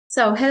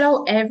So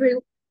hello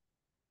everyone,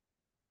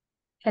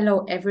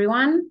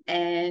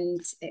 and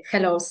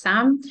hello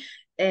Sam.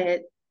 Uh,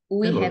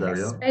 we Hello, have a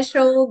Daria.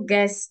 special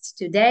guest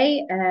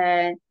today,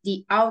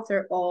 the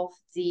author of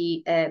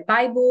the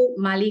Bible,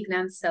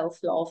 Malignant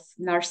Self-Love,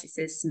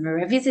 Narcissism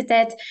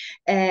Revisited.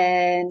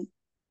 And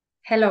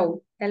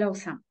hello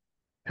Sam.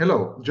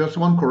 Hello. Just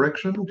one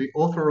correction. The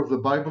author of the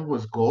Bible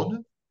was God.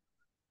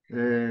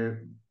 Uh,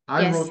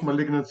 I Yes. wrote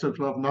Malignant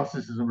Self-Love,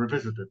 Narcissism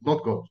Revisited,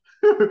 not God.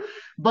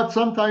 But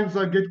sometimes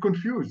I get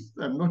confused.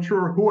 I'm not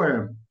sure who I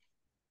am.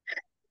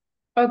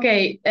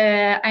 Okay,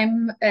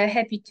 I'm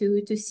happy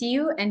to see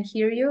you and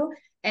hear you.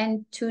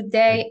 And Thank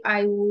today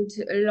I would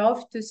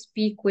love to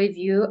speak with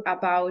you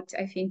about,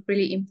 I think,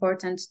 really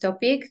important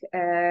topic,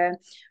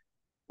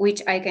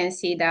 which I can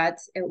see that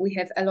we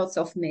have a lot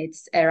of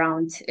myths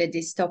around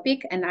this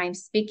topic. And I'm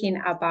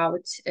speaking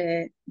about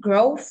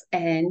growth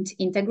and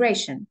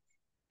integration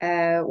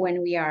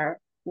when we are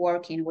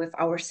working with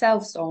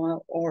ourselves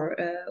or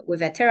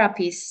with a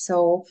therapist.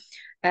 So,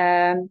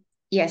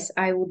 yes,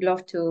 I would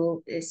love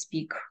to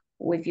speak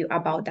with you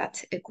about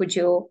that. Could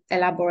you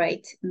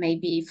elaborate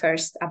maybe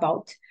first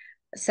about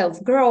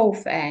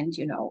self-growth and,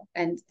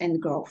 and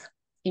growth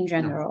in you.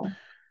 general?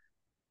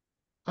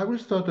 I will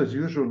start as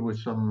usual with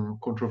some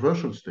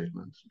controversial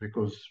statements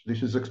because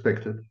this is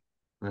expected,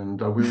 and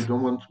we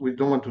don't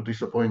want to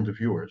disappoint the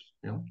viewers.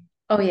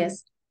 Oh,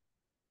 yes.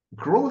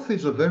 Growth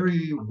is a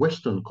very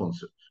Western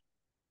concept.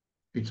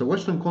 It's a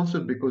Western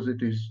concept because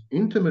it is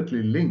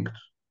intimately linked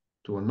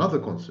to another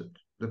concept,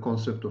 the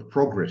concept of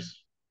progress.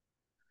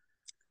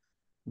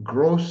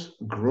 Personal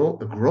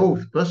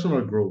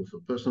growth, or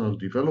personal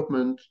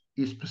development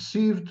is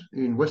perceived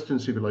in Western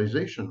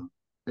civilization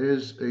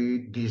as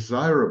a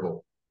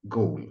desirable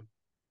goal,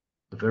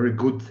 a very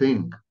good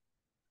thing,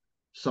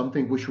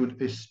 something we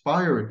should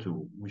aspire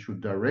to. We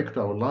should direct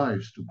our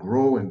lives to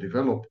grow and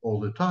develop all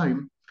the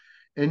time.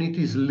 And it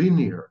is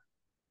linear.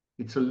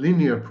 It's a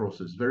linear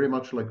process, very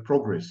much like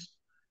progress.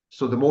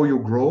 So the more you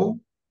grow,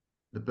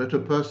 the better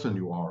person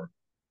you are,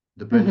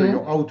 the better Mm-hmm.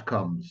 your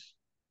outcomes,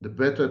 the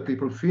better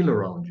people feel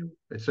around you,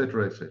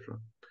 etc., etc.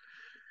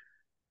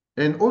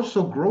 And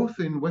also, growth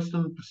in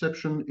Western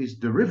perception is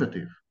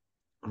derivative.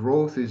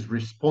 Growth is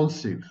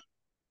responsive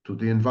to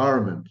the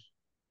environment,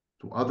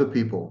 to other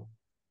people,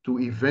 to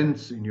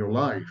events in your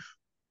life.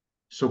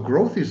 So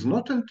growth is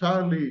not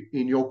entirely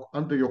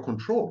under your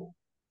control.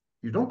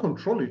 You don't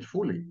control it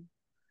fully.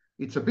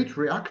 It's a bit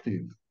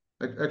reactive.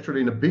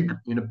 Actually, in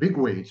a big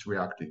way, it's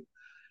reactive.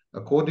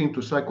 According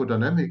to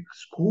psychodynamic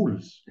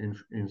schools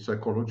in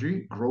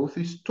psychology, growth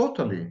is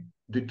totally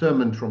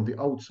determined from the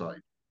outside.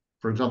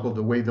 For example,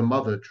 the way the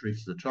mother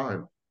treats the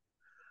child.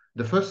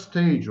 The first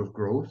stage of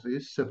growth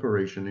is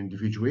separation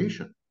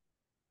individuation,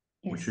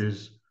 which Yes.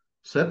 is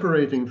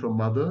separating from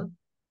mother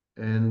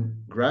and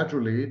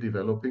gradually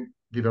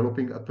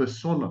developing a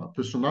persona, a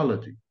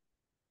personality.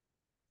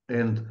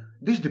 And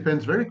this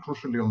depends very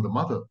crucially on the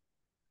mother.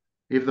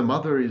 If the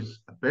mother is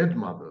a bad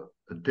mother,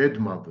 a dead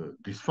mother,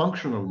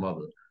 dysfunctional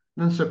mother,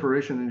 then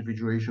separation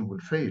individuation will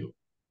fail.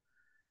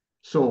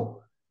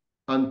 So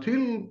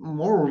until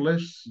more or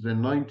less the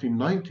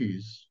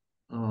 1990s,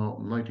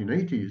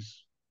 1980s,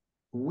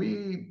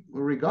 we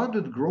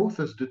regarded growth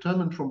as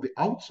determined from the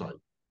outside,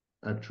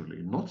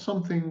 actually, not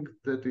something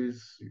that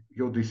is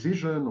your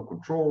decision or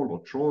control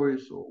or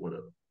choice or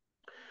whatever.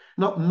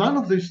 Now, none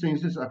of these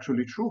things is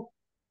actually true.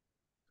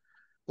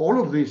 All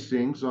of these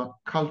things are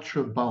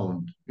culture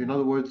bound. In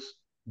other words,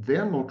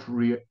 they're not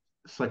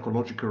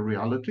psychological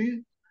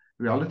realities,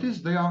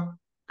 they are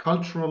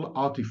cultural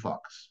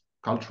artifacts,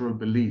 cultural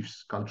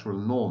beliefs, cultural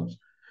norms.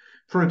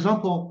 For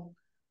example,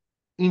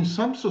 in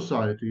some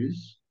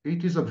societies,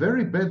 it is a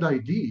very bad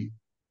idea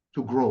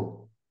to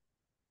grow.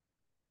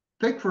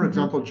 Take, for Mm-hmm.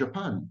 example,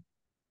 Japan.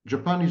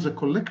 Japan is a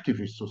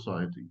collectivist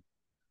society,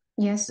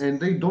 Yes. and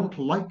they don't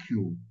like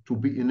you to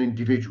be an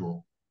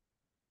individual.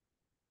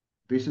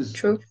 This is,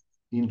 True.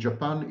 in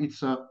Japan,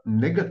 it's a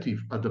negative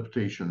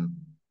adaptation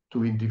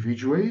to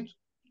individuate,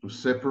 to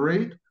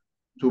separate,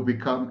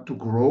 to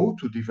grow,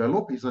 to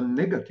develop is a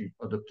negative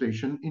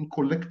adaptation in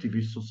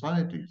collectivist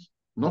societies,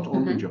 not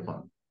only Mm-hmm.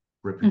 Japan,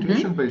 Mm-hmm.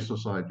 reputation-based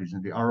societies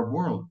in the Arab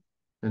world,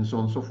 and so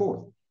on and so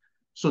forth.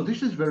 So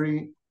this is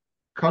very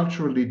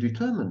culturally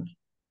determined.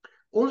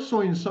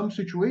 Also, in some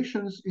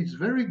situations, it's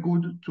very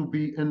good to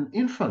be an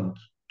infant,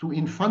 to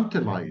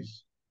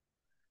infantilize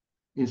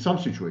in some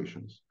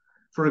situations.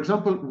 For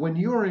example, when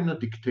you're in a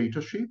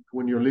dictatorship,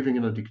 when you're living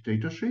in a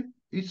dictatorship,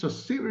 it's a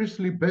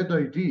seriously bad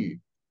idea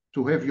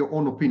to have your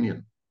own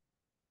opinion,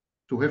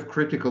 to have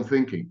critical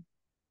thinking,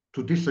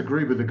 to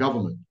disagree with the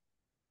government.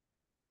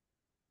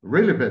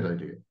 Really bad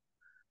idea.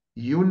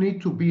 You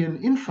need to be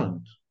an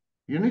infant.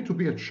 You need to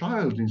be a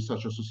child in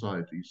such a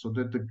society so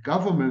that the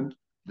government,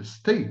 the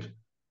state,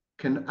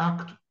 can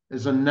act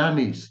as a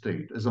nanny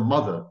state, as a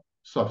mother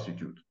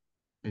substitute.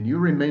 And you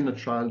remain a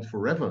child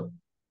forever.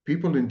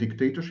 People in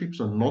dictatorships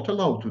are not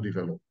allowed to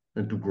develop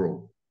and to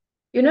grow.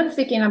 You're not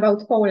speaking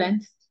about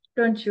Poland,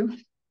 don't you?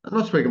 I'm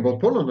not speaking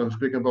about Poland, I'm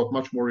speaking about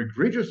much more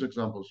egregious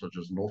examples such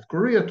as North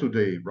Korea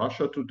today,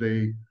 Russia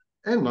today,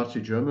 and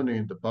Nazi Germany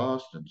in the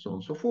past, and so on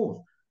and so forth.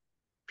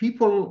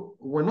 People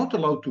were not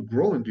allowed to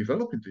grow and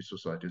develop in these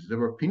societies. They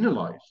were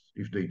penalized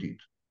if they did.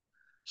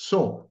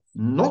 So,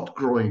 not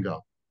growing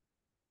up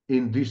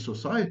in these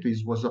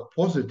societies was a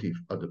positive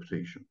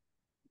adaptation,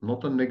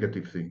 not a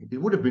negative thing. It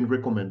would have been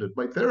recommended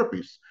by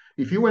therapists.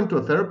 If you went to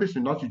a therapist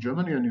in Nazi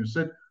Germany and you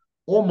said,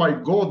 "Oh my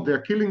God,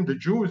 they're killing the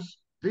Jews,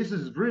 this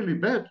is really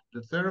bad,"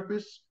 the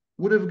therapist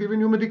would have given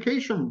you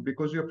medication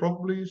because you're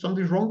probably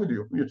something's wrong with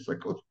you. You're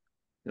psychotic,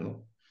 you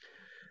know.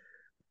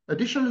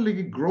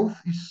 Additionally, growth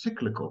is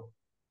cyclical.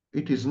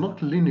 It is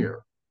not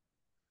linear.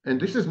 And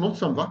this is not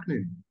some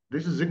Wagner.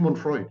 This is Sigmund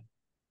Freud.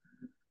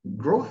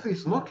 Growth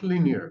is not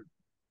linear.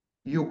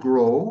 You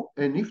grow,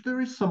 and if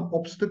there is some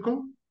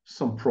obstacle,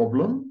 some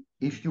problem,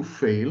 if you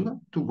fail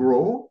to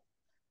grow,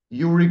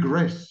 you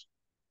regress.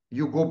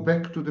 You go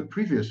back to the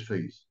previous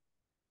phase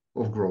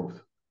of growth.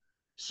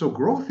 So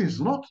growth is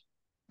not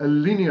a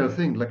linear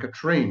thing like a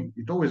train.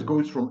 It always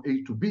goes from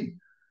A to B.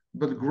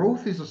 But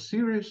growth is a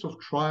series of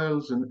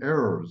trials and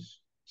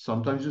errors.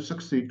 Sometimes you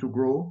succeed to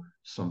grow,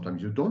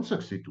 sometimes you don't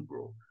succeed to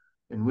grow.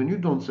 And when you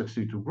don't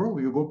succeed to grow,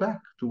 you go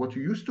back to what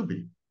you used to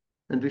be.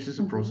 And this is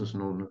a process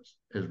known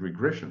as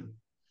regression.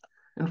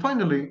 And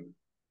finally,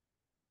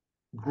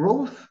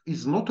 growth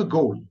is not a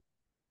goal.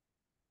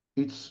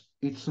 It's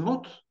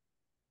not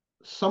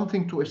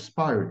something to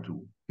aspire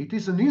to. It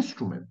is an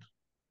instrument.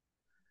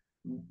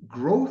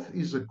 Growth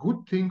is a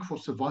good thing for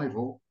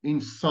survival in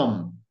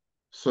some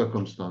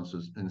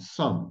circumstances and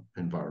some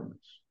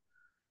environments.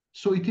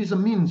 So it is a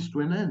means to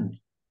an end.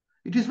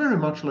 It is very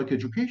much like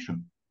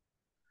education.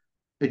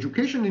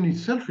 Education in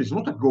itself is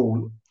not a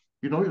goal.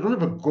 You know, you don't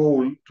have a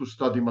goal to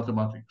study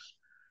mathematics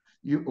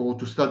or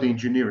to study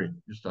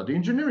engineering. You study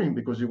engineering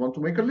because you want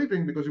to make a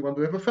living, because you want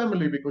to have a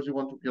family, because you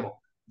want to,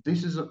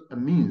 this is a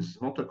means,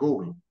 not a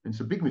goal.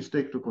 It's a big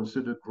mistake to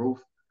consider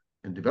growth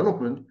and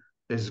development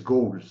as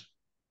goals,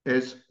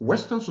 as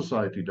Western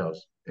society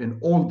does, and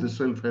all the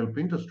self-help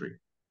industry.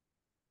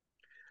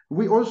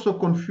 We also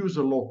confuse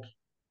a lot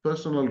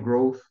personal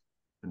growth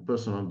and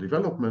personal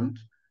development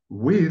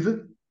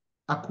with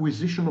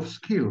acquisition of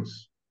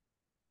skills.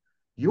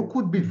 You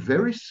could be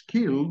very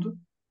skilled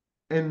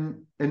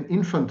and an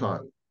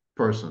infantile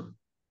person,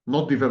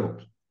 not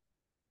developed,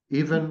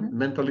 even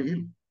mentally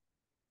ill.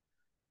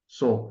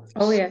 So,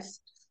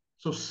 yes.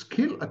 So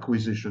skill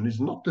acquisition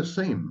is not the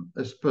same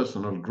as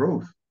personal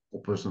growth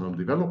or personal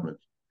development.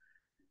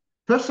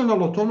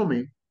 Personal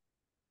autonomy,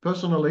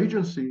 personal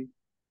agency,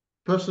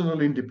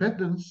 personal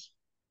independence,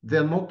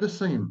 they're not the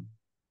same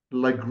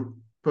like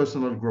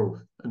personal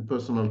growth and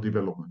personal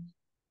development.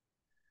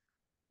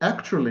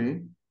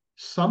 Actually,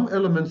 some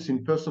elements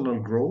in personal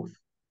growth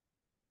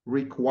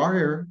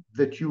require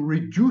that you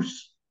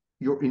reduce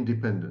your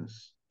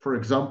independence. For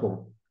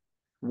example,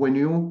 when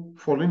you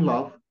fall in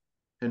love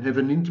and have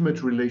an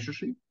intimate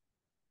relationship,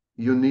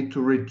 you need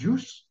to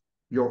reduce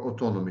your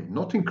autonomy,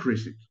 not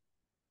increase it.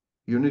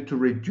 You need to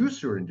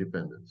reduce your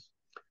independence.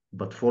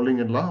 But falling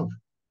in love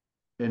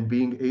and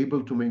being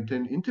able to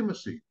maintain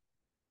intimacy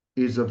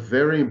is a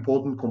very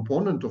important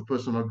component of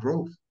personal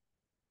growth.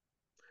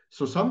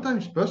 So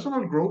sometimes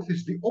personal growth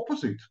is the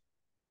opposite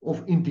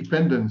of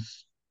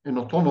independence and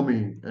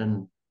autonomy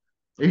and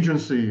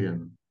agency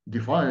and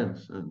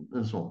defiance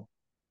and so on.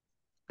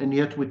 And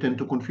yet we tend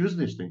to confuse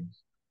these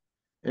things,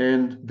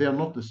 and they are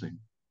not the same.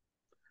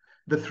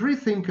 The three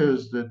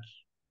thinkers that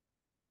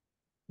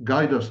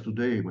guide us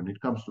today when it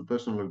comes to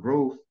personal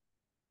growth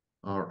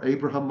are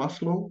Abraham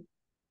Maslow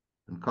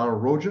and Carl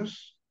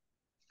Rogers,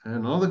 and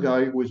another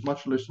guy who is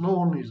much less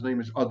known, his name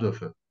is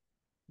Adolphe.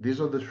 These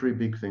are the three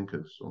big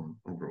thinkers on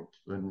growth.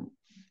 And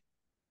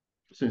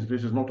since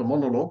this is not a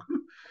monologue,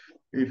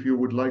 if you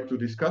would like to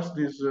discuss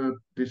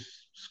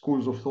these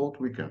schools of thought,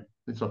 we can.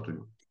 It's up to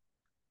you.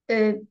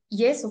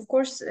 Yes, of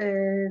course,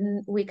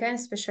 we can,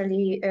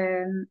 especially,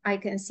 I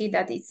can see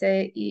that it's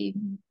a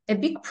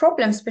big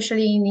problem,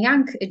 especially in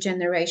young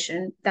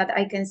generation, that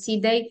I can see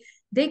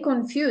they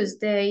confuse,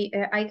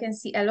 I can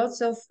see a lot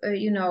of,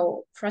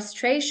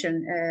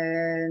 frustration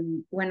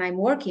when I'm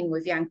working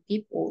with young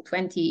people,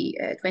 20,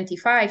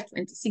 25,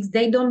 26,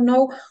 they don't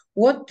know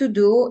what to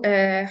do,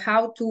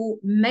 how to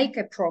make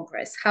a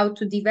progress, how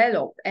to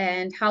develop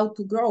and how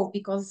to grow,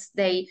 because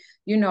they,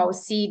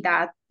 see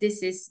that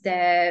this is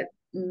the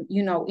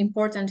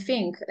important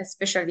thing,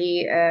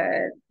 especially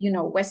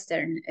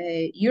Western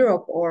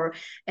Europe or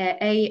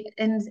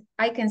and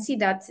I can see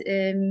that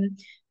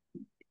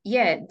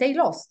they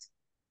lost.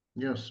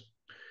 Yes.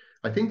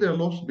 I think they're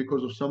lost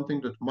because of something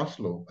that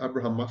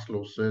Abraham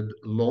Maslow said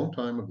a long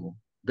time ago,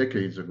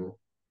 decades ago.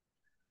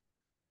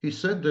 He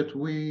said that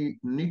we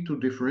need to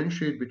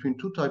differentiate between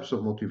two types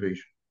of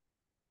motivation.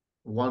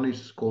 One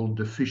is called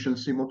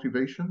deficiency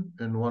motivation,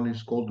 and one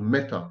is called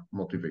meta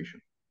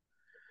motivation.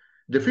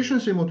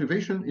 Deficiency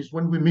motivation is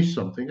when we miss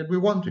something and we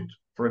want it.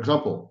 For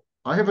example,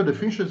 I have a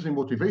deficiency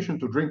motivation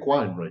to drink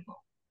wine right now,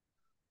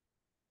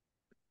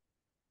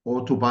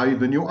 or to buy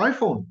the new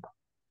iPhone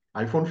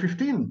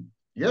 15.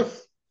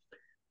 Yes,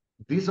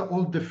 these are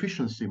all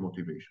deficiency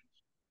motivations.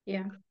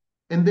 Yeah.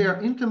 And they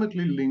are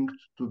intimately linked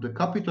to the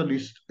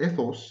capitalist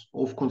ethos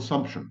of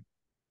consumption.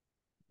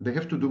 They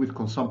have to do with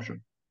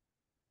consumption,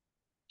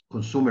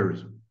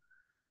 consumerism.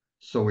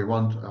 So we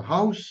want a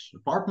house,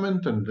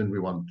 apartment, and then we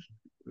want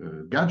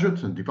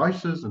gadgets and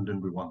devices, and then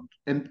we want,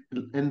 and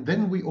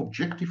then we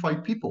objectify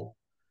people.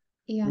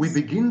 We Yes.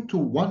 begin to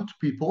want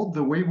people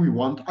the way we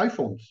want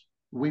iPhones.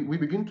 We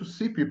begin to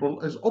see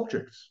people as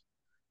objects,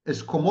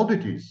 as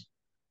commodities,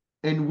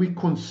 and we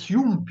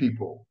consume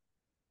people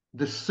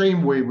the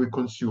same way we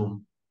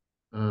consume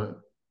uh,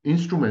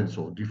 instruments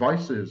or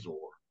devices or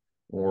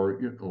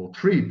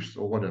trips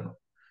or whatever.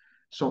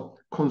 So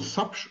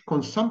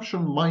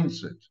consumption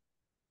mindset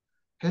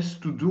has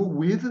to do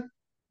with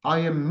I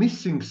am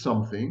missing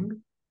something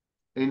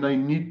and I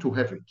need to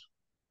have it.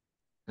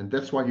 And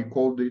that's why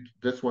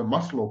that's why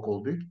Maslow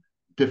called it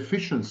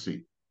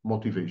deficiency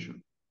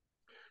motivation.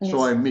 So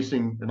Yes. I'm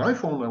missing an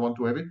iPhone, I want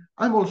to have it.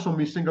 I'm also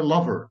missing a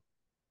lover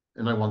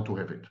and I want to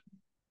have it.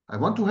 I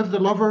want to have the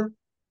lover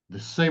the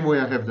same way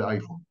I have the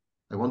iPhone.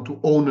 I want to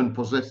own and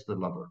possess the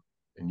lover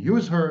and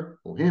use her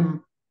or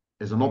him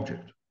as an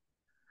object.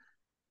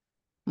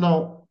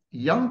 Now,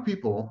 young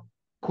people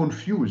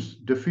confuse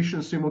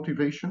deficiency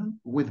motivation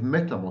with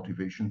meta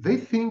motivation. They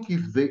think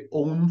if they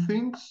own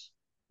things,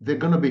 they're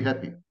going to be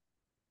happy.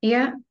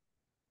 Yeah.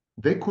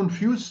 They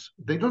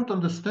don't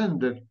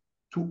understand that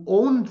to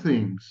own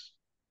things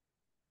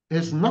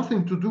has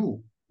nothing to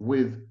do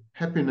with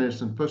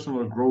happiness and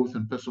personal growth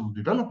and personal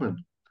development.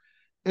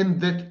 And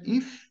that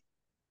if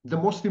the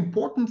most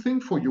important thing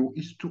for you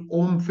is to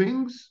own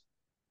things,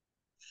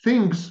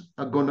 things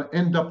are going to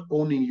end up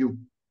owning you.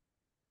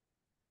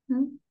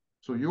 Mm.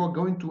 So you are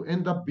going to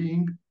end up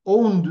being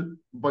owned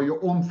by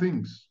your own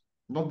things,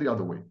 not the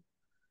other way.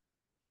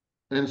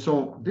 And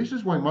so this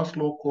is why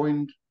Maslow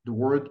coined the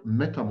word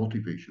meta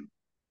motivation.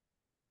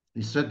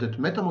 He said that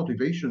meta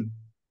motivation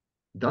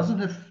doesn't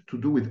have to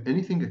do with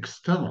anything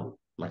external,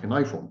 like an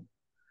iPhone.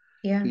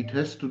 Yeah. It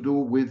has to do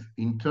with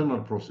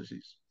internal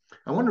processes.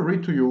 I want to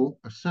read to you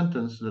a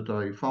sentence that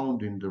I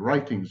found in the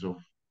writings of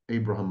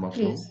Abraham Maslow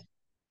Please.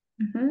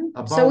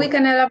 Mm-hmm. So we about,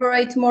 can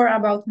elaborate more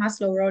about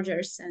Maslow,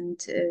 Rogers, and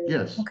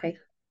yes. okay,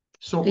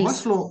 So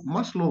please.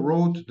 Maslow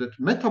wrote that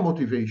meta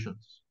motivation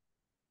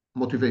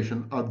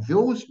are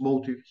those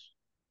motives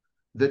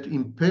that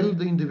impel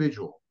the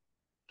individual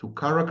to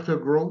character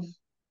growth,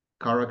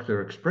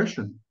 character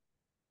expression,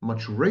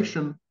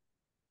 maturation,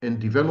 and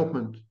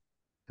development.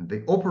 And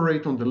they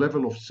operate on the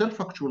level of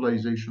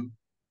self-actualization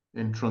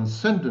and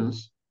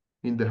transcendence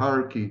in the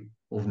hierarchy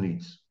of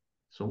needs.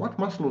 So what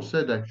Maslow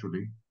said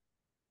actually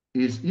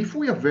is if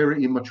we are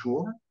very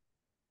immature,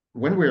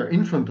 when we are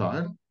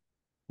infantile,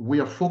 we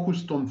are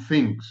focused on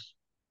things,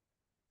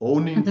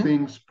 owning Mm-hmm.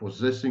 things,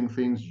 possessing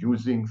things,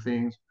 using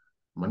things,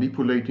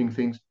 manipulating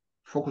things,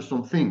 focused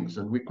on things.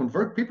 And we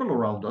convert people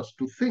around us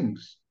to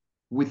things.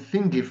 We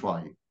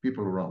thingify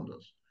people around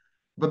us.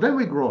 But then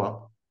we grow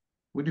up,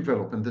 we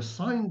develop. And the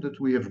sign that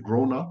we have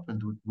grown up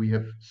and we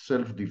have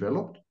self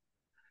developed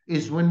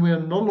is when we are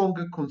no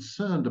longer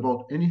concerned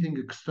about anything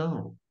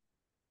external,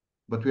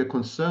 but we are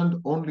concerned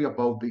only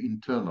about the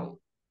internal.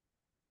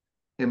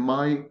 Am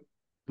I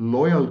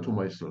loyal to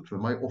myself?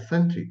 Am I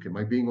authentic? Am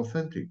I being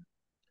authentic?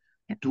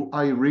 Yeah.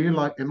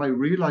 Am I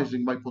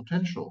realizing my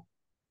potential?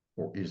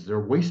 Or is there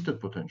wasted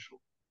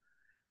potential?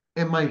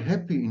 Am I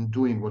happy in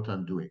doing what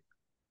I'm doing?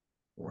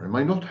 Or am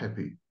I not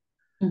happy?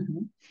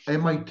 Mm-hmm.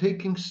 Am I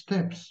taking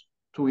steps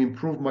to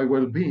improve my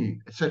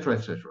well-being, etc.,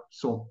 etc.?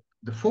 So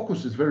the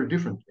focus is very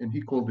different, and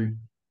he called it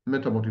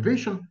meta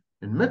motivation.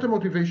 And meta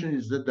motivation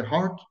is at the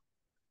heart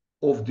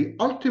of the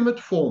ultimate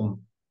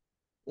form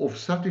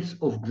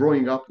of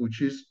growing up,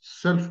 which is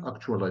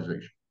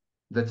self-actualization.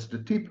 That's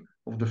the tip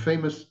of the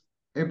famous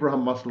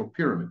Abraham Maslow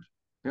pyramid.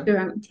 Yeah?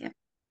 Pyramid, yeah.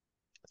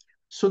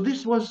 So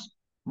this was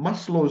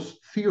Maslow's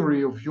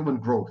theory of human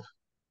growth.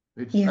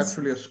 It's Yes.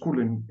 actually a school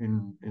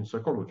in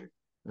psychology.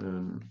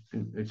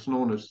 It's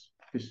known as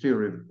his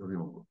theory of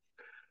human growth.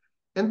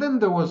 And then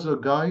there was a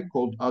guy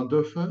called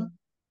Alderfer.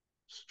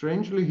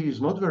 Strangely,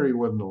 he's not very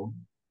well known.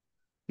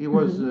 He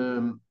was,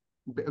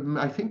 Mm-hmm.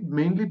 I think,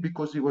 mainly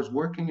because he was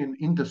working in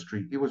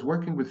industry. He was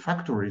working with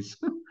factories.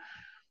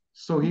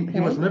 So he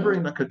was Okay. never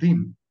in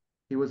academia.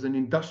 He was an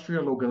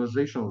industrial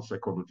organizational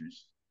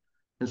psychologist.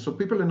 And so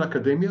people in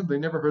academia, they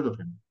never heard of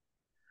him.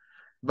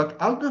 But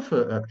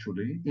Alderfer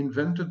actually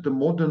invented the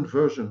modern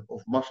version of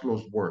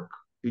Maslow's work.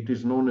 It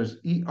is known as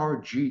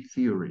ERG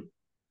theory.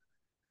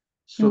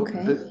 So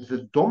Okay.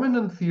 the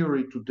dominant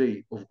theory today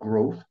of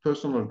growth,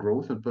 personal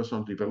growth and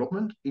personal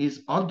development is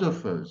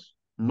Alderfer's,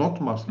 not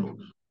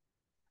Maslow's.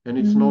 And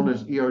it's known Mm.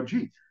 as ERG.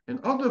 And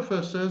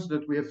Alderfer says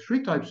that we have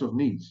three types of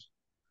needs.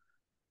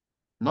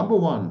 Number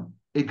one,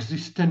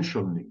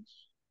 existential needs,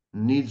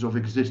 needs of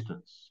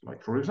existence,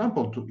 like, for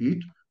example, to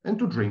eat and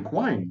to drink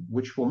wine,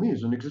 which for me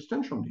is an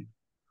existential need.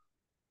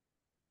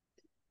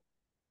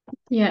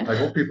 Yeah. I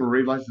hope people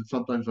realize that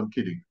sometimes I'm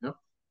kidding. Yeah?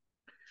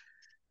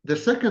 The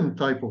second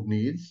type of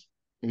needs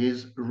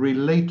is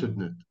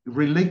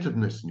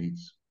relatedness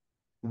needs.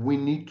 we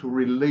need to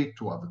relate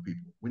to other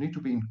people. We need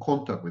to be in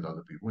contact with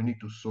other people. We need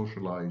to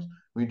socialize.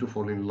 We need to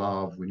fall in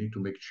love. We need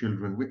to make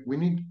children. We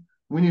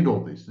need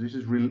all this.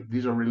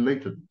 These are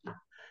related.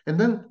 And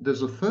then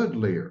there's a third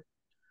layer,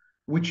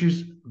 which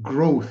is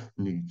growth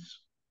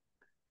needs.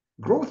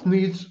 Growth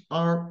needs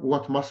are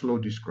what Maslow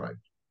described.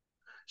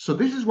 So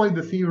this is why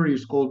the theory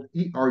is called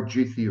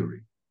ERG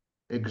theory: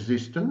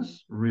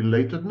 existence,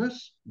 relatedness,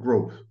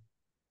 growth.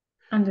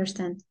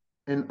 Understand.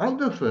 And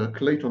Alderfer,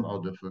 Clayton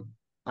Alderfer,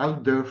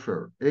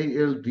 Alderfer,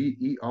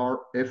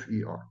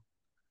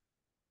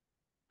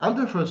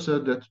 Alderfer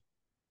said that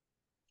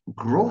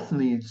growth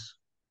needs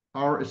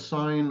are a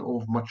sign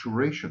of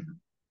maturation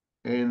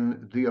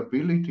and the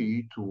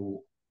ability to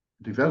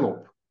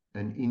develop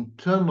an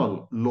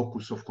internal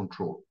locus of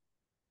control,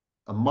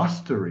 a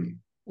mastery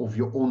of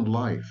your own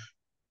life,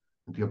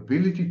 the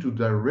ability to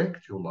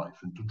direct your life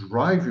and to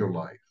drive your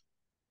life,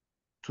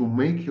 to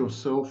make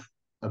yourself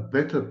a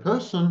better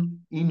person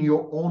in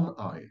your own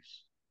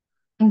eyes,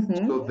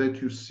 so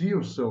that you see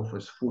yourself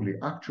as fully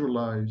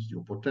actualized,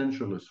 your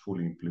potential is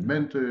fully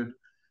implemented,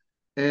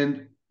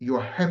 and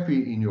you're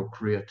happy in your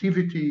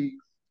creativity,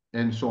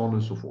 and so on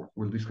and so forth.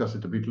 We'll discuss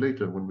it a bit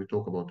later when we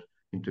talk about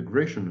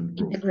integration and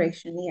growth.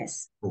 Integration,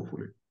 yes.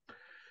 Hopefully.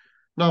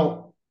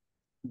 Now,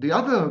 the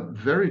other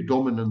very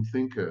dominant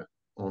thinker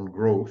on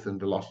growth, and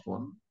the last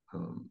one,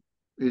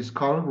 is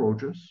Carl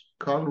Rogers.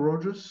 Carl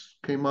Rogers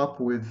came up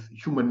with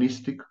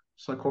humanistic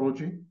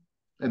psychology,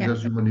 and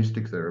there's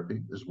humanistic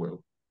therapy as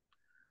well.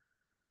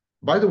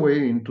 By the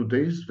way, in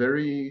today's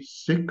very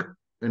sick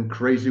and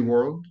crazy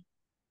world,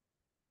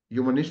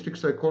 humanistic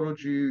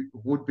psychology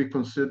would be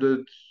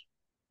considered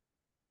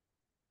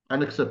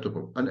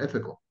unacceptable,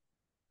 unethical,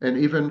 and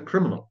even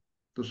criminal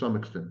to some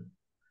extent.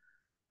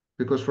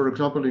 Because, for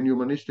example, in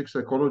humanistic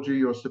psychology,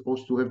 you're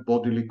supposed to have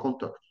bodily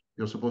contact.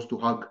 You're supposed to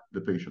hug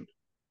the patient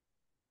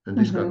and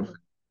this kind of thing.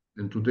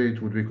 And today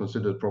it would be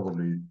considered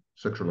probably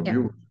sexual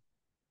abuse.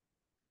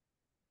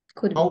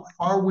 Could How be.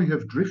 far we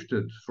have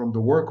drifted from the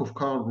work of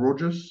Carl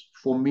Rogers,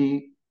 for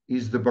me,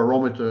 is the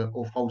barometer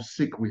of how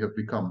sick we have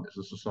become as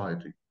a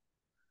society.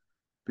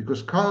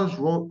 Because Carl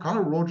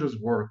Rogers'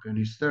 work and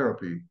his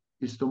therapy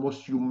is the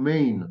most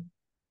humane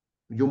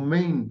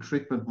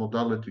treatment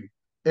modality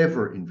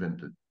ever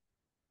invented.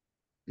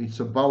 It's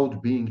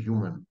about being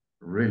human,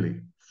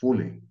 really,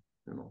 fully,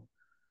 you know.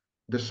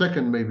 The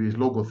second maybe is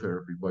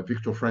logotherapy by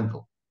Viktor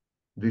Frankl,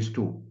 these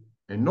two.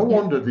 And no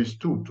wonder these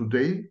two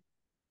today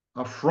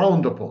are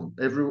frowned upon,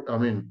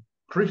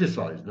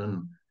 criticized,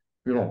 and,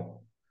 you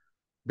know,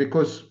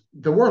 because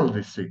the world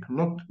is sick,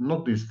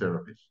 not these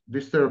therapies.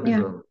 These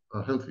therapies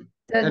are healthy.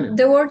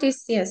 The word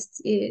is, yes,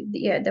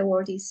 the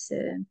word is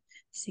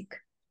sick.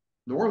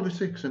 The world is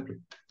sick, simply.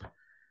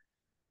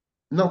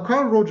 Now,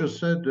 Carl Rogers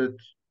said that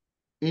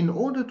in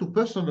order to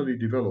personally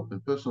develop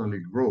and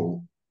personally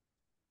grow,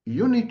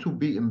 you need to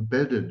be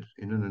embedded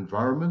in an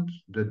environment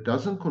that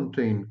doesn't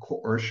contain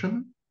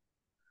coercion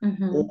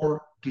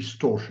or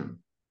distortion.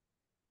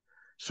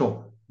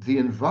 So the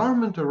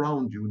environment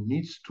around you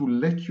needs to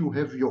let you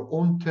have your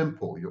own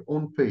tempo, your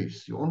own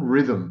pace, your own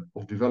rhythm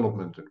of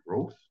development and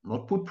growth,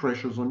 not put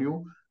pressures on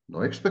you,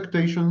 no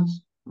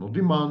expectations, no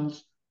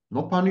demands,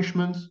 no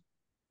punishments,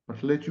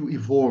 but let you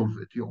evolve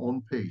at your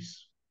own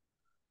pace.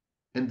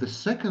 And the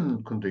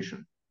second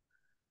condition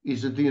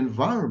is that the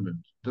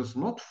environment does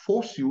not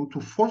force you to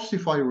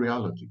falsify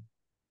reality,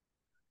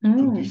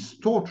 to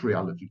distort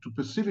reality, to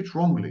perceive it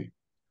wrongly.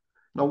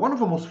 Now, one of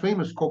the most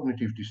famous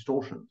cognitive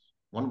distortions,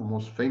 one of the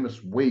most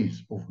famous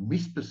ways of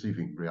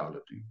misperceiving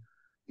reality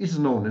is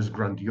known as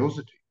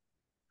grandiosity.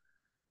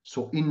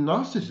 So in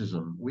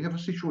narcissism, we have a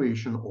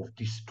situation of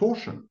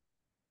distortion.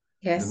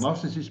 Yes. The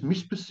narcissist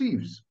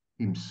misperceives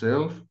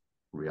himself,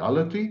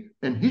 reality,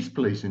 and his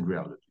place in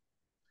reality.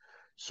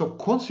 So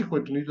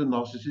consequently, the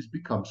narcissist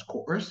becomes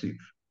coercive.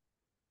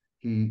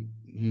 He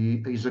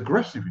is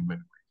aggressive in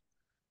many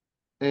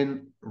ways.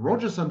 And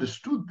Rogers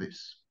understood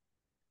this.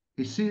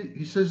 He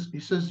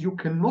says you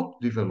cannot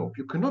develop,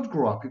 you cannot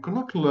grow up, you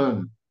cannot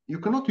learn, you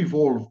cannot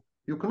evolve,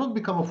 you cannot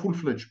become a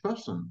full-fledged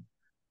person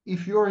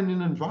if you're in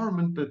an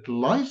environment that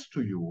lies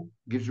to you,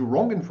 gives you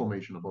wrong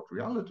information about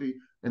reality,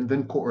 and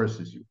then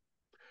coerces you.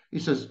 He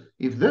says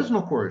if there's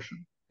no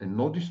coercion and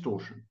no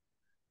distortion,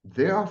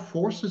 there are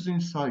forces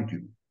inside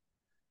you,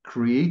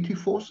 creative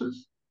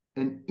forces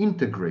and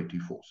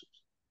integrative forces.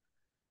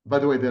 By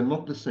the way, they're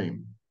not the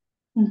same.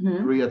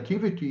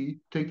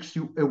 Creativity takes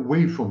you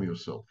away from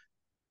yourself.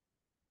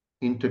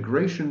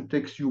 Integration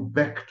takes you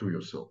back to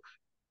yourself.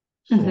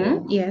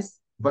 So, yes.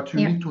 But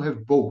you need to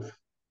have both.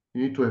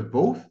 You need to have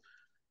both.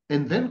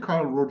 And then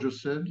Carl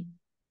Rogers said,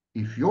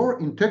 if your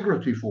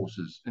integrity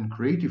forces and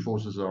creative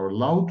forces are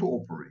allowed to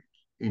operate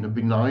in a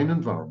benign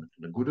environment,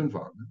 in a good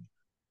environment,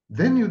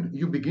 then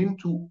you begin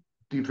to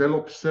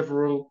develop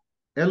several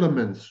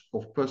elements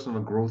of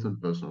personal growth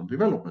and personal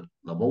development.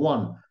 Number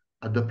one,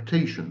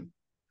 adaptation.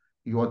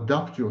 You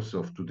adapt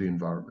yourself to the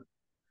environment.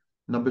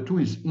 Number two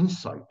is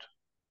insight,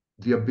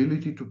 the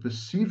ability to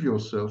perceive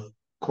yourself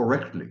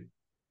correctly.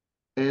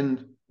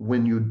 And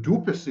when you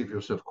do perceive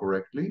yourself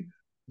correctly,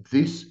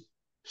 this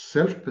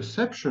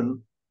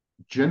Self-perception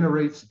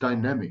generates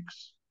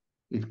dynamics.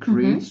 It Mm-hmm.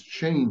 creates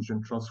change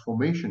and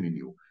transformation in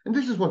you. And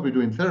this is what we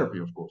do in therapy,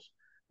 of course.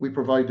 We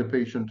provide the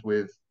patient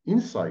with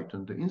insight,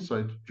 and the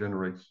insight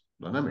generates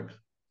dynamics.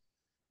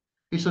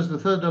 He says the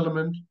third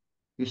element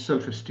is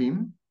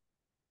self-esteem.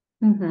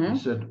 He Mm-hmm.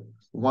 said,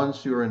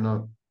 once you're in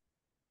a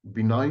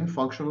benign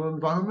functional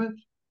environment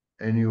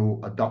and you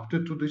adapt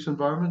it to this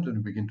environment and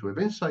you begin to have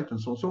insight and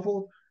so on and so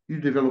forth, you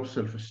develop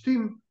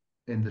self-esteem,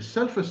 and the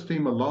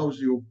self-esteem allows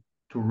you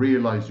to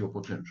realize your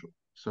potential.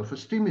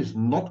 Self-esteem is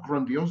not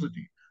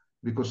grandiosity,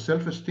 because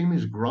self-esteem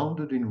is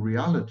grounded in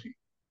reality.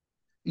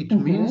 It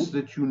Mm-hmm. means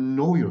that you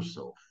know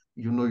yourself,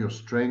 you know your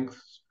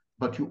strengths,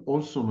 but you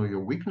also know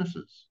your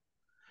weaknesses.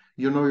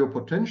 You know your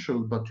potential,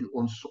 but you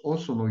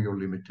also know your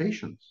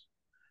limitations.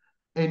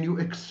 And you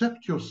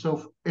accept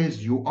yourself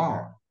as you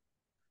are.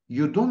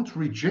 You don't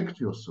reject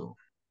yourself.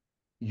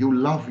 You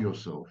love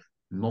yourself,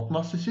 not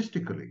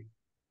narcissistically.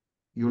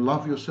 You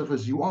love yourself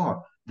as you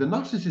are. The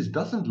narcissist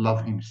doesn't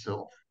love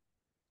himself.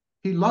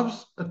 He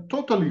loves a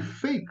totally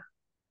fake,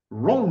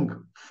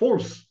 wrong,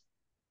 false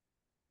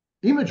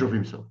image of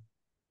himself.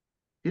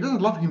 He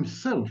doesn't love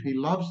himself. He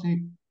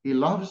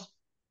loves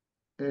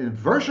a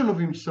version of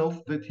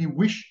himself that he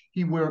wish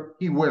he were.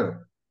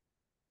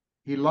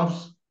 He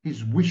loves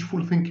his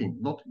wishful thinking,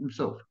 not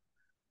himself.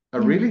 A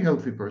Yeah. really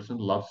healthy person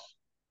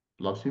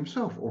loves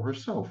himself or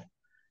herself.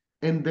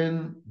 And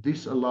then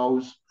this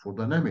allows for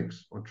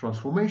dynamics or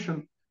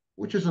transformation,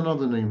 which is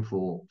another name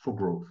for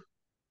growth.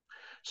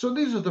 So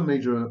these are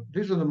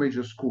the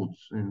major schools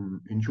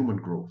in human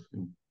growth,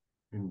 in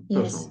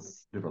Yes. personal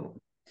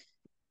development.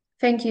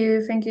 Thank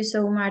you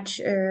so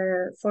much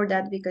for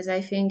that, because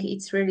I think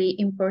it's really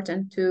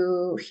important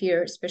to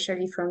hear,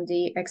 especially from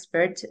the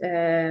expert,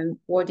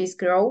 what is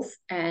growth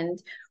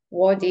and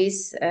what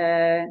is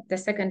the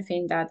second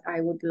thing that I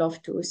would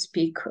love to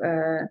speak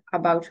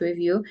about with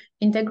you,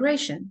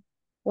 integration.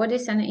 What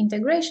is an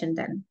integration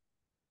then?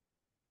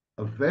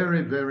 A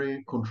very,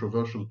 very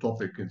controversial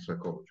topic in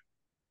psychology.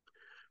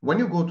 When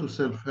you go to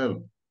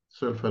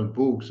self-help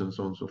books and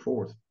so on and so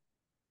forth,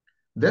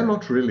 they're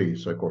not really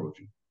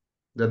psychology.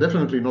 They're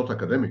definitely not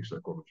academic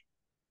psychology.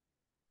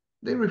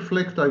 They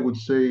reflect, I would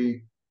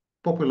say,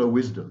 popular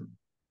wisdom,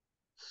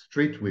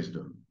 street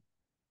wisdom.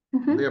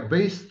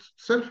 Mm-hmm.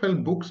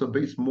 Self-help books are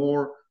based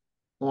more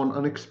on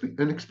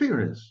on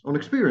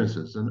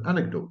experiences and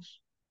anecdotes.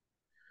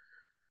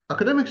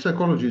 Academic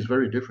psychology is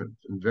very different,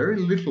 and very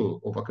little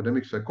of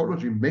academic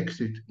psychology makes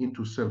it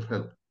into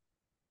self-help.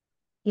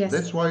 Yes.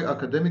 That's why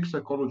academic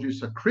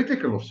psychologists are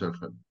critical of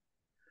self-help,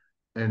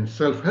 and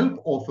self-help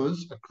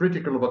authors are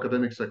critical of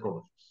academic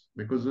psychologists,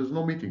 because there's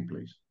no meeting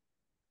place.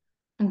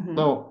 Mm-hmm.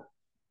 Now,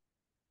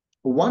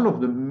 one of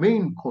the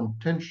main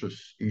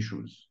contentious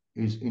issues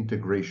is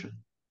integration,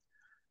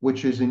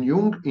 which is in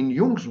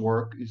Jung's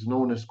work is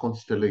known as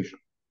constellation.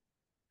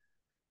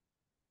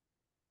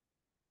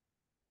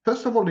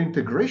 First of all,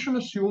 integration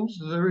assumes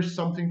there is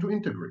something to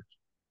integrate.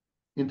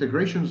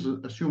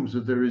 Integration assumes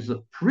that there is a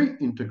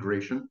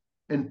pre-integration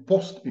and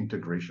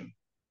post-integration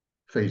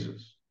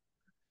phases.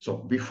 So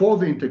before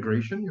the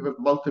integration, you have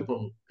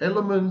multiple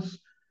elements,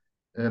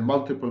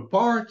 multiple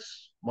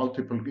parts,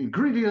 multiple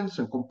ingredients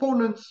and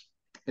components,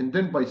 and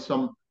then by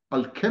some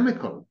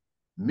alchemical,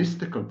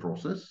 mystical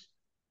process,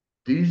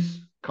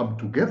 these come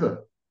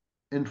together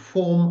and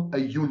form a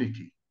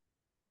unity.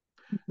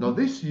 Now,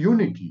 this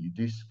unity,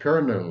 this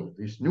kernel,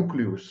 this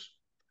nucleus,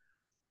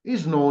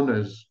 is known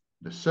as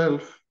the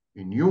self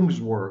in Jung's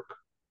work.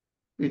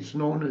 It's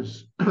known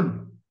as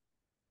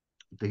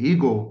the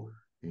ego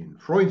in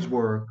Freud's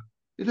work.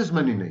 It has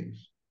many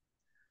names.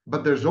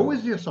 But there's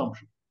always the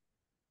assumption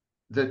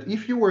that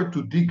if you were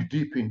to dig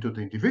deep into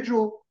the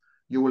individual,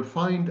 you will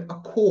find a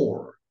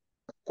core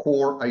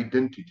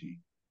identity,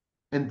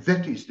 and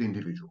that is the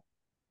individual.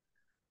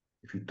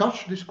 If you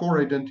touch this core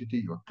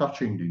identity, you're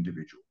touching the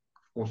individual.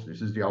 Of course,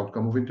 this is the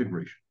outcome of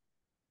integration.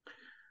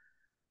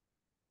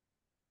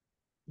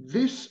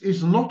 This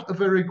is not a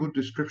very good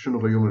description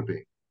of a human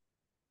being.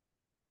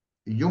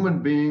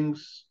 Human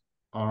beings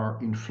are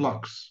in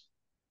flux.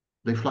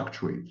 They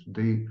fluctuate.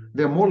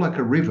 They're more like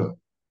a river,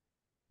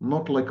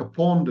 not like a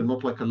pond and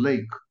not like a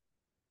lake.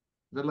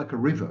 They're like a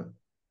river.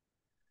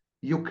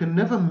 You can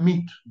never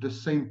meet the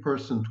same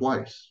person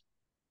twice.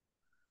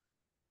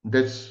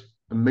 That's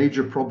a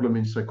major problem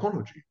in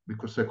psychology,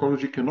 because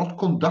psychology cannot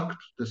conduct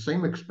the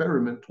same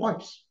experiment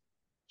twice.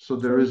 So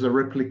there True. is a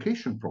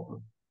replication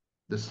problem.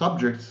 The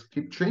subjects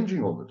keep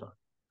changing all the time.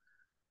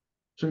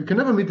 So you can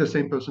never meet the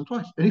same person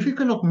twice. And if you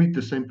cannot meet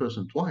the same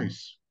person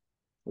twice,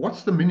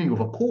 what's the meaning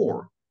of a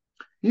core?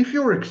 If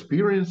your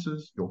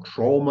experiences, your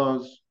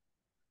traumas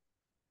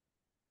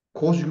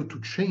cause you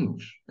to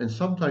change, and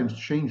sometimes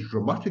change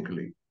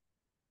dramatically,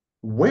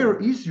 where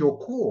is your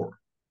core?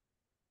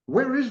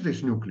 Where is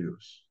this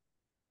nucleus?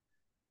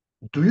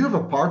 Do you have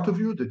a part of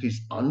you that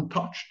is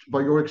untouched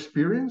by your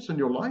experience and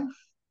your life?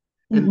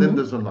 And then Mm-hmm.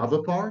 there's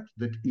another part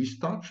that is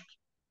touched?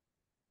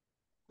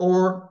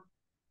 Or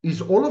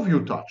is all of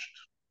you touched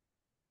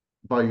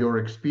by your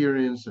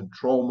experience and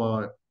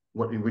trauma?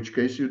 What, in which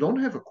case you don't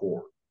have a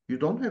core. You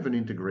don't have an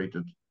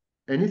integrated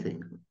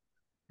anything.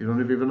 You don't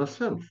have even a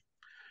self.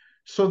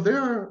 So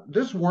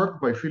there's work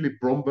by Philip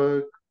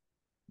Bromberg,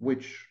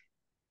 which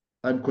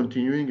I'm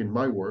continuing in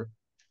my work.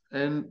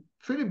 And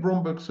Philip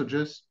Bromberg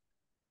suggests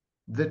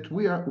that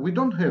we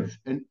don't have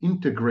an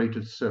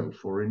integrated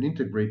self or an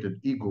integrated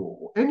ego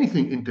or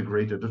anything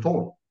integrated at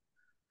all.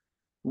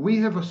 We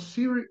have a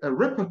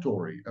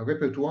repertoire.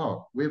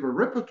 We have a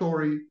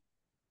repertoire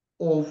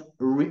of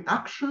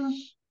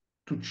reactions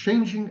to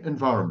changing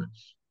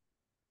environments.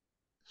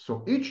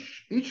 So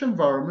each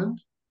environment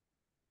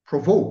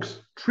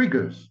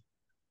triggers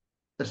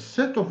a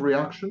set of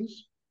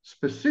reactions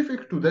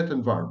specific to that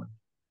environment.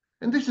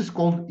 And this is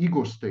called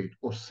ego state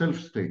or self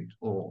state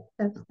or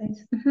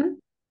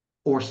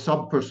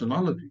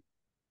subpersonality.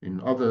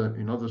 In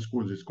other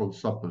schools, it's called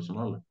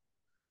subpersonality.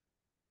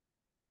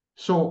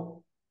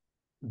 So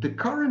the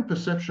current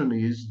perception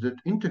is that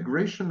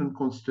integration and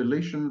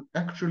constellation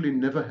actually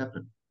never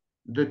happened,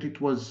 that it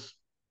was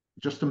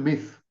just a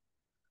myth,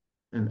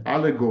 an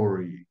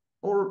allegory,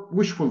 or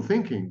wishful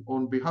thinking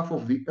on behalf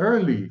of the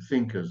early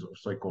thinkers of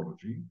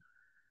psychology.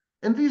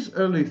 And these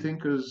early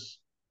thinkers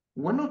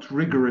were not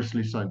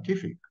rigorously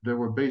scientific. They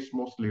were based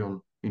mostly on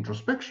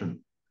introspection.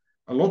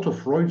 A lot of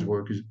Freud's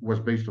work was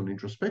based on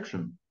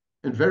introspection,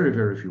 and very,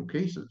 very few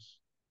cases,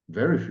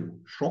 very few,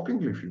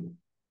 shockingly few.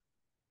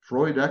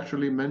 Freud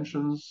actually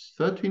mentions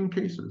 13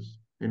 cases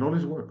in all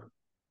his work.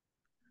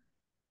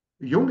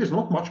 Jung is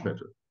not much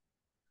better.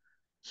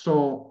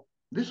 So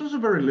this was a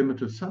very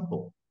limited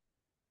sample.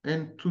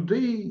 And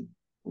today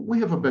we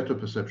have a better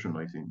perception,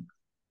 I think.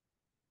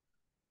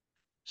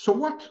 So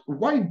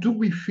why do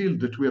we feel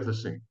that we are the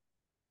same?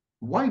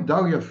 Why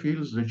Daria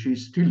feels that she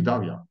is still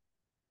Daria?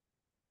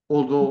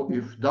 Although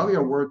if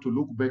Daria were to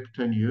look back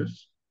 10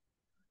 years,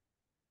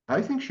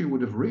 I think she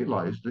would have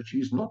realized that she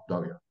is not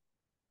Daria.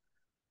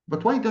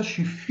 But why does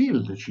she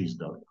feel that she is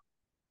Daria?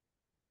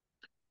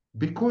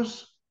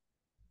 Because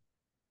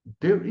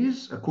there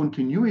is a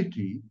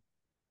continuity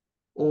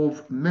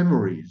of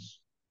memories.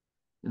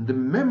 And the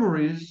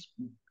memories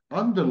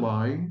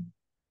underlie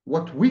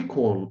what we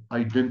call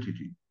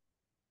identity.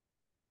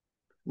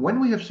 When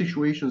we have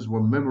situations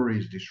where memory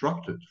is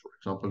disrupted, for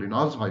example, in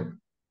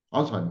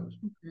Alzheimer's,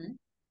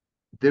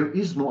 there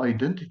is no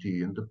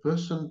identity and the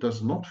person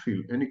does not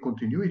feel any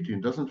continuity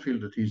and doesn't feel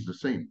that he's the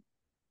same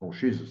or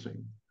she's the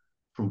same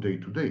from day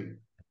to day.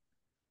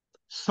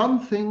 Some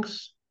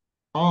things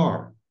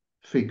are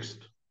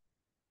fixed.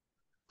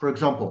 For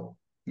example,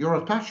 your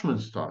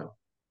attachment style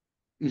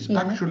is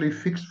actually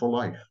fixed for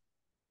life.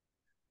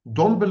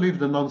 Don't believe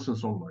the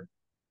nonsense online.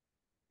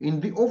 In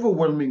the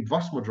overwhelming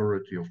vast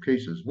majority of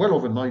cases, well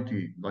over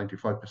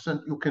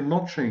 95%, you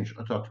cannot change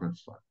attachment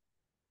style.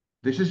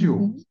 This is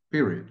you,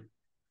 period.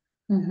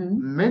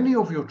 Many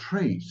of your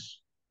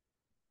traits,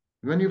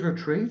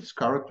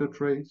 character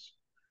traits,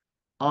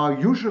 are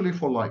usually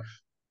for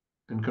life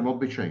and cannot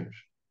be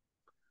changed.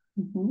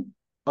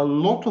 A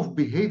lot of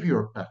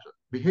behavioral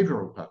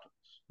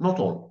patterns, not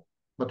all,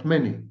 but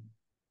many,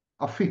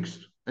 are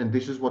fixed. And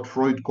this is what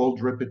Freud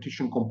called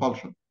repetition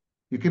compulsion.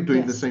 You keep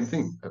doing the same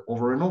thing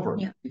over and over.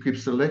 Yeah. You keep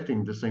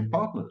selecting the same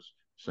partners,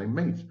 same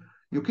mates.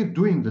 You keep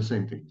doing the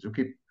same things. You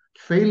keep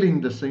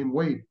failing the same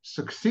way,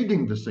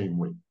 succeeding the same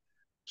way.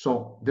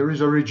 So there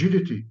is a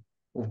rigidity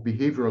of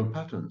behavioral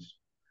patterns,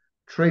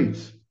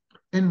 traits,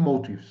 and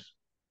motives.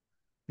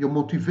 Your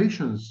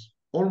motivations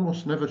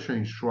almost never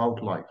change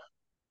throughout life.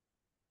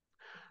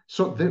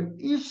 So there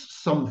is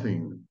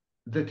something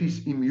that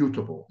is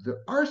immutable.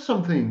 There are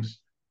some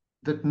things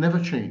that never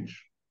change.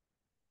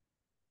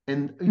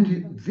 And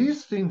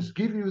these things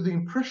give you the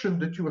impression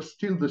that you are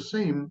still the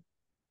same,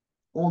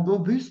 although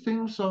these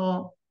things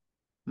are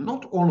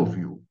not all of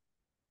you.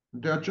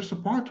 They are just a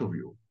part of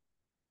you.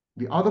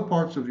 The other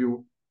parts of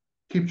you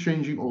keep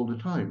changing all the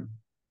time.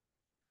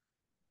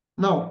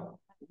 Now,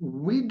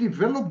 we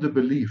develop the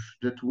belief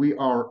that we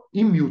are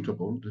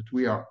immutable, that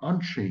we are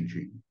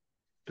unchanging,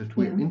 that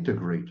we are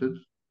integrated,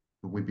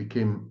 we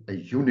became a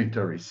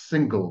unitary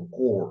single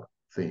core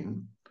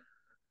thing,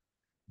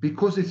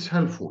 because it's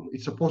helpful.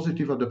 It's a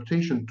positive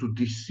adaptation to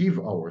deceive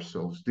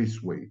ourselves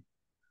this way.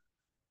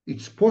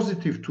 It's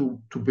positive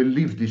to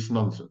believe this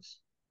nonsense.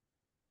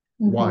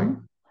 Why?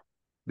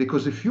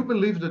 Because if you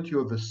believe that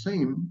you're the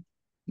same,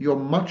 you're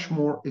much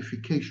more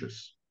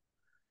efficacious.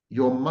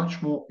 You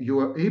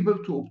are able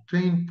to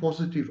obtain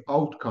positive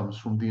outcomes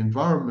from the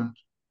environment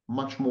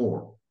much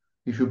more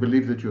if you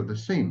believe that you're the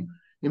same.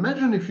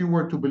 Imagine if you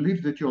were to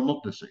believe that you're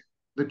not the same,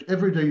 that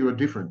every day you are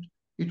different.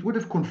 It would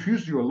have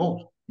confused you a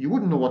lot. You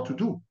wouldn't know what to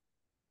do.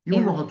 You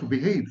wouldn't know how to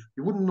behave.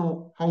 You wouldn't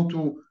know how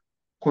to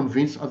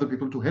convince other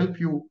people to help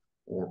you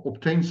or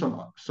obtain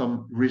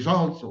some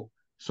results.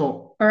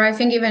 Or I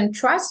think even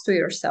trust to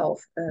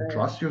yourself.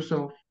 Trust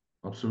yourself,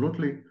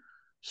 absolutely.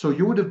 So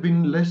you would have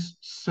been less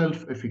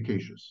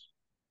self-efficacious.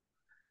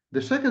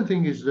 The second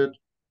thing is that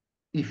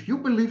if you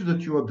believe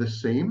that you are the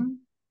same,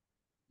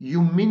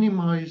 you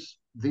minimize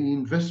the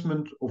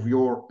investment of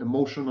your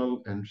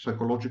emotional and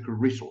psychological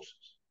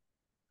resources.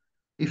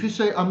 If you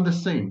say, I'm the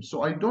same,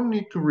 so I don't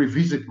need to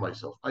revisit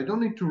myself, I don't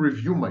need to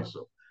review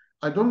myself,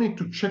 I don't need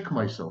to check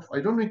myself. I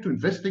don't need to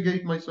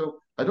investigate myself.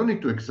 I don't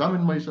need to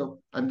examine myself.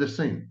 I'm the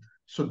same.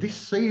 So this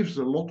saves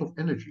a lot of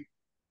energy,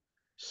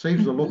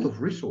 saves a lot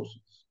of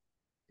resources.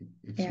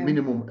 It's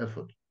minimum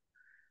effort.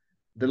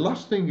 The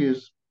last thing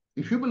is,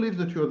 if you believe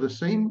that you're the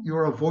same,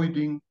 you're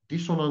avoiding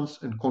dissonance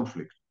and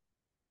conflict,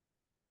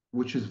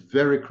 which is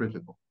very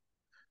critical.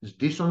 This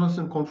dissonance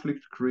and conflict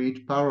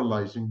create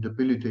paralyzing,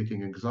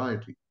 debilitating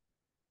anxiety,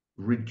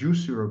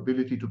 reduce your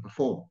ability to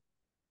perform.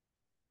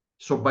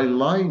 So by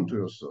lying to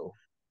yourself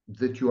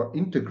that you are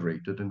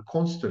integrated and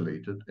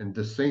constellated and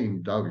the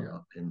same, Daria,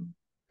 and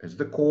as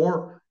the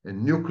core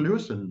and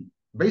nucleus, and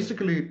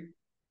basically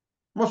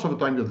most of the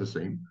time you're the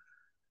same,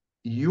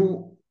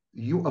 you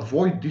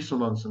avoid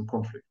dissonance and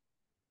conflict.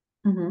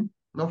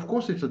 Now, of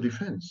course, it's a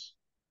defense.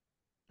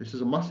 This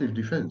is a massive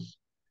defense.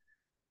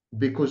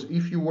 Because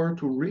if you were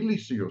to really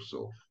see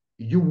yourself,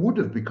 you would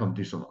have become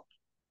dissonant.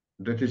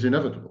 That is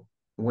inevitable.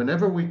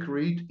 Whenever we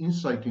create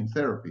insight in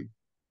therapy,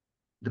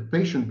 the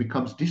patient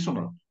becomes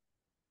dissonant.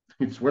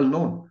 It's well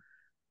known.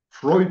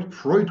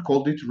 Freud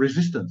called it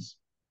resistance.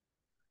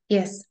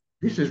 Yes.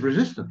 This is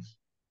resistance.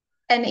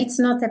 And it's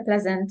not a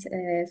pleasant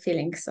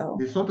feeling. So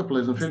it's not a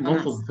pleasant feeling,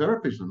 not for the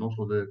therapist and not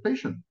for the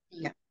patient.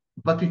 Yeah.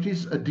 But it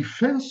is a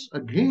defense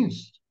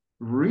against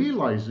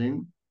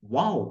realizing,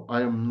 wow,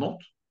 I'm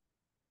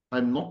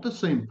not the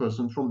same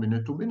person from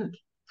minute to minute,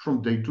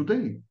 from day to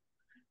day,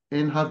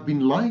 and have been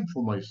lying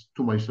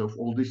to myself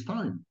all this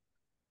time,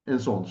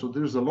 and so on. So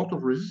there's a lot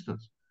of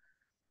resistance.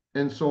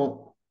 And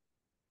so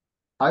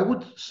I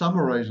would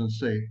summarize and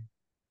say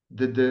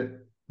that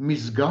the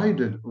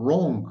misguided,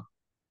 wrong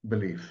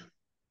belief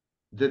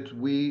that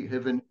we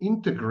have an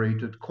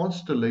integrated,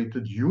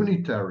 constellated,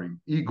 unitary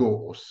ego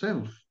or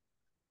self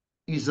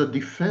is a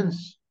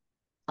defense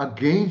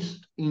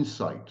against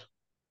insight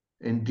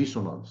and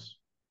dissonance.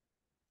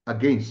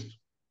 Against.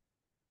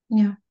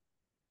 Yeah.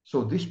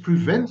 So this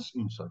prevents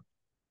insight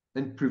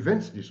and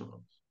prevents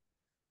dissonance.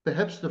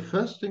 Perhaps the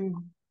first thing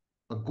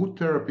a good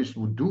therapist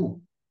would do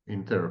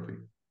in therapy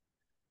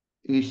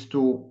is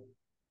to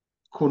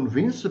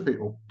convince the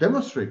patient, or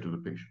demonstrate to the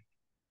patient,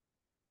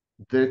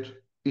 that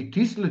it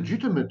is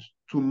legitimate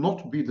to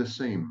not be the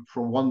same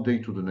from one day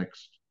to the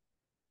next.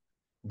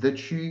 That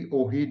she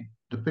or he,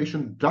 the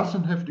patient,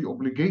 doesn't have the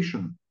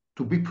obligation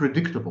to be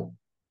predictable,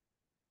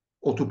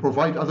 or to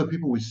provide other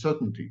people with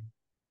certainty,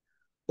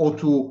 or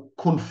to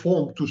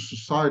conform to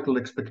societal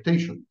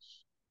expectations,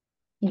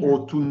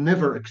 or to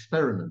never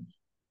experiment,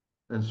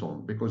 and so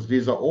on. Because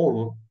these are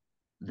all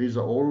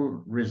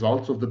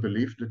results of the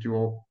belief that you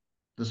are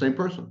the same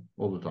person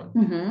all the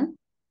time.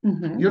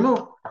 You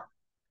know,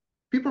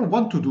 people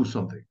want to do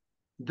something.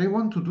 They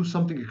want to do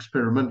something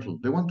experimental.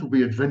 They want to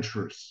be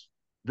adventurous.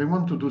 They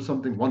want to do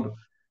something wonderful.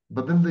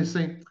 But then they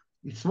say,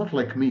 it's not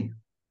like me.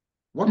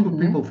 What would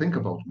people think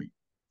about me?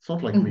 It's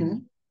not like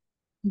me.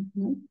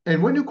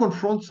 And when you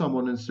confront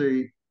someone and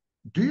say,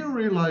 do you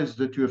realize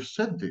that you have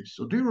said this?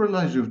 Or do you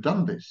realize you've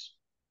done this?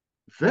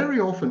 Very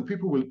often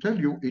people will tell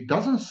you, it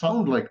doesn't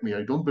sound like me.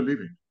 I don't believe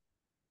it.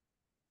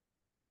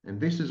 And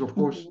this is, of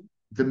course,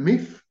 the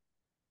myth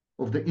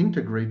of the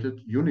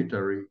integrated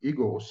unitary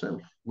ego or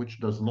self, which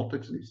does not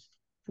exist.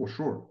 For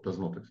sure, does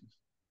not exist.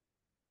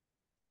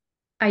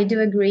 I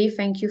do agree.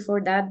 Thank you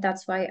for that.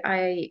 That's why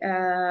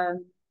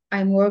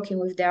I'm working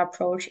with the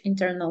approach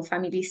internal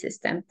family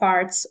system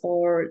parts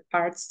or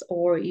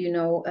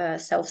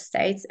self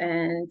states.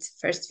 And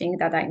first thing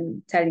that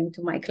I'm telling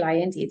to my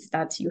client is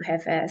that you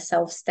have a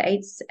self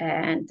states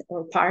and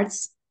or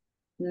parts.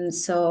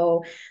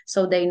 So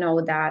they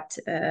know that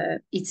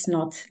it's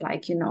not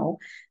like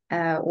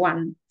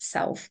one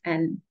self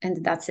and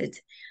that's it.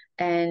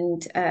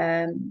 And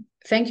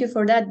thank you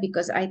for that,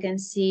 because I can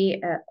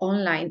see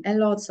online a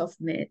lots of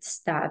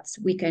myths that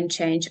we can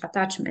change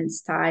attachment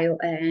style,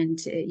 and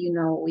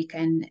we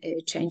can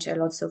change a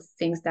lots of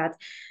things that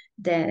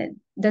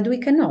we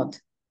cannot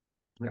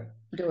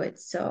do it.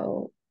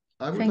 So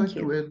I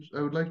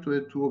would like to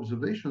add two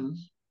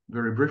observations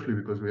very briefly,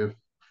 because we have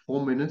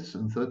 4 minutes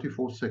and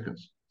 34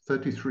 seconds.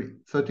 33,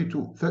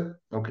 32,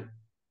 okay.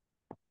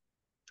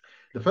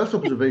 The first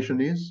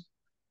observation is,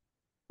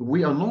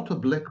 we are not a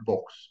black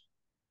box.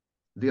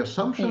 The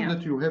assumption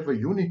that you have a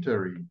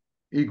unitary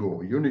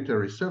ego,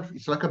 unitary self,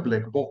 is like a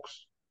black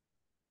box.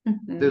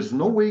 There's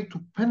no way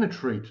to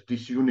penetrate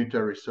this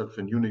unitary self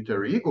and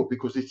unitary ego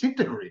because it's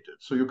integrated,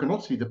 so you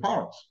cannot see the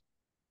parts.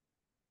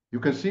 You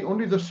can see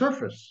only the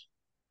surface,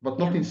 but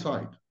not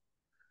inside.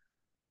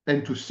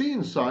 And to see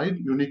inside,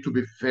 you need to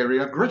be very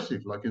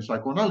aggressive, like in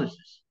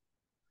psychoanalysis.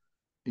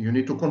 You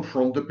need to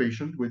confront the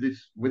patient with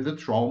the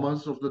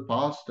traumas of the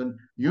past, and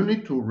you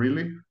need to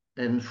really,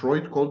 and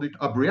Freud called it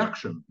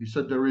abreaction. He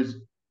said there is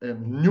a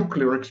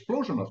nuclear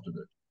explosion after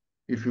that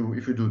if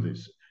you do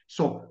this.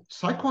 So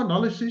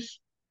psychoanalysis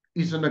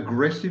is an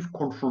aggressive,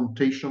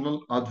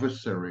 confrontational,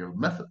 adversarial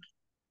method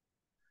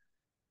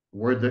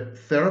where the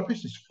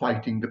therapist is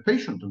fighting the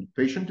patient and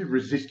the patient is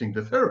resisting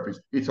the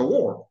therapist. It's a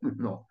war,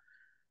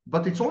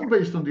 But it's all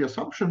based on the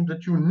assumption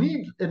that you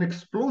need an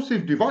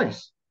explosive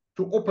device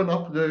to open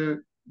up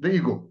the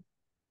ego.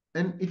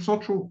 And it's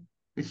not true.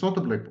 It's not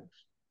a black box.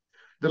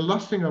 The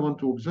last thing I want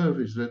to observe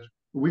is that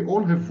we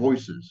all have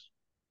voices.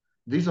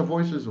 These are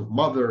voices of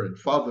mother and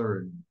father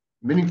and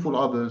meaningful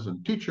others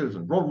and teachers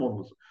and role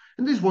models.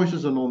 And these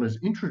voices are known as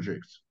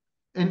introjects.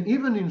 And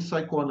even in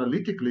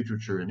psychoanalytic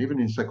literature and even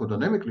in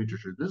psychodynamic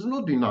literature, there's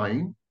no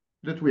denying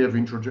that we have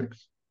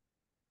introjects.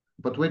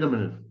 But wait a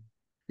minute.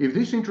 If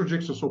these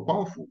introjects are so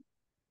powerful,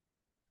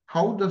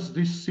 how does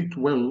this sit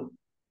well?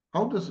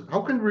 How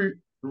can we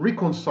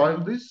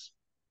reconcile this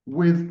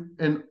with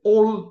an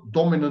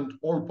all-dominant,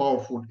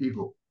 all-powerful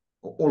ego,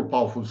 or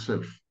all-powerful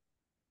self?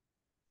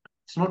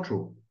 It's not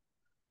true.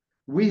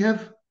 We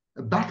have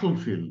a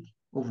battlefield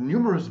of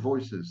numerous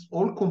voices,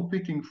 all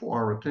competing for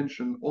our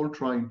attention, all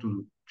trying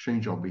to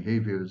change our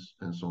behaviors,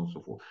 and so on and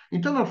so forth.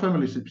 Internal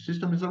family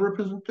system is a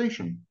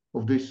representation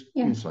of this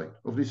insight,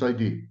 of this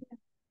idea.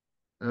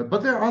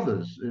 But there are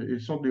others.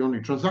 It's not the only.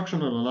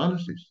 Transactional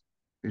analysis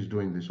is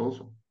doing this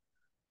also.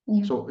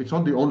 Yeah. So it's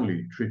not the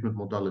only treatment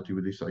modality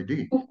with this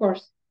idea. Of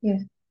course,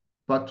 yes.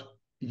 But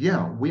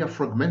yeah, we are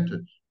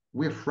fragmented.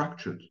 We are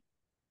fractured.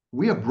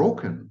 We are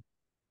broken.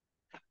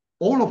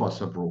 All of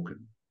us are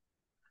broken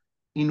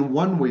in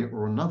one way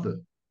or another.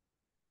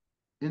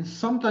 And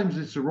sometimes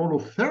it's the role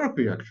of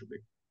therapy, actually,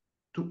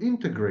 to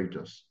integrate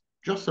us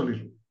just a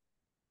little.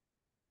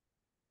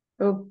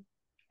 Oh,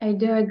 I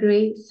do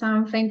agree.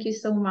 Sam, thank you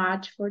so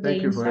much for the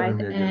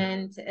insight.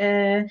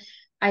 And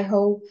I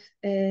hope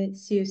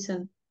see you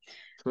soon.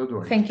 So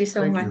do I. Thank you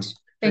so much.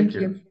 Thank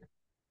you.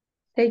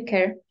 Take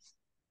care.